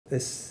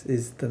This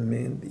is the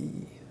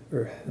mendhi,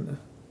 or henna.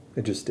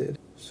 I just did.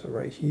 So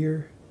right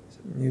here,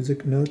 some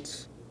music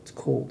notes. It's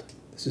cold.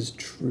 This is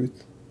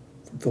Truth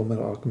from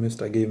Fullmetal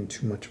Alchemist. I gave him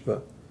too much of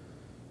a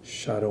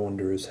shadow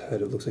under his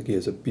head. It looks like he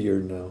has a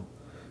beard now.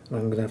 And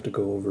I'm gonna have to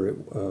go over it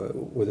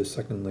with a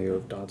second layer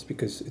of dots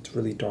because it's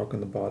really dark on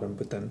the bottom,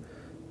 but then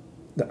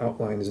the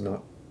outline is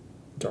not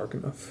dark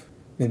enough.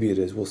 Maybe it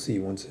is. We'll see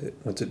once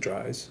it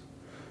dries.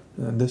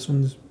 And this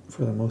one's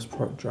for the most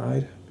part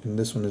dried, and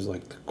this one is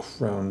like the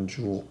crown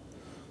jewel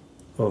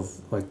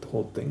of like the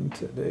whole thing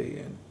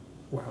today. And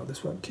wow, this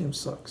webcam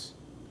sucks.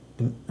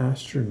 An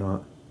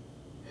astronaut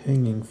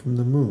hanging from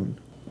the moon.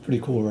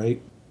 Pretty cool,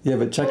 right? Yeah,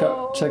 but check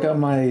out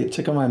my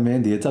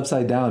mendhi. It's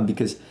upside down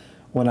because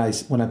when I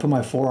put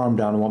my forearm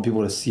down, I want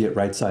people to see it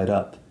right side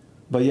up.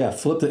 But yeah,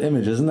 flip the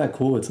image. Isn't that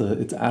cool? It's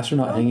an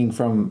astronaut hanging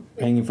from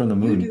the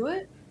moon. You do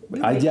it?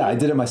 I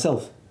did it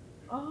myself.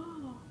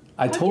 Oh.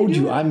 I told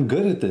you I'm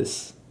good at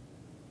this.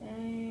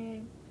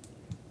 Dang.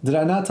 Did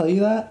I not tell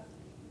you that?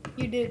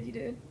 You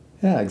did.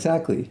 Yeah,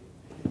 exactly.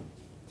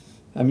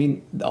 I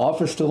mean, the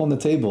offer's still on the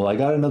table. I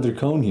got another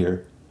cone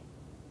here.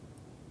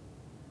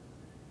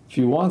 If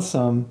you want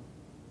some,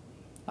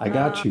 I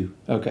got you.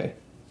 Okay.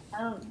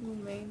 I don't do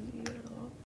mendhi.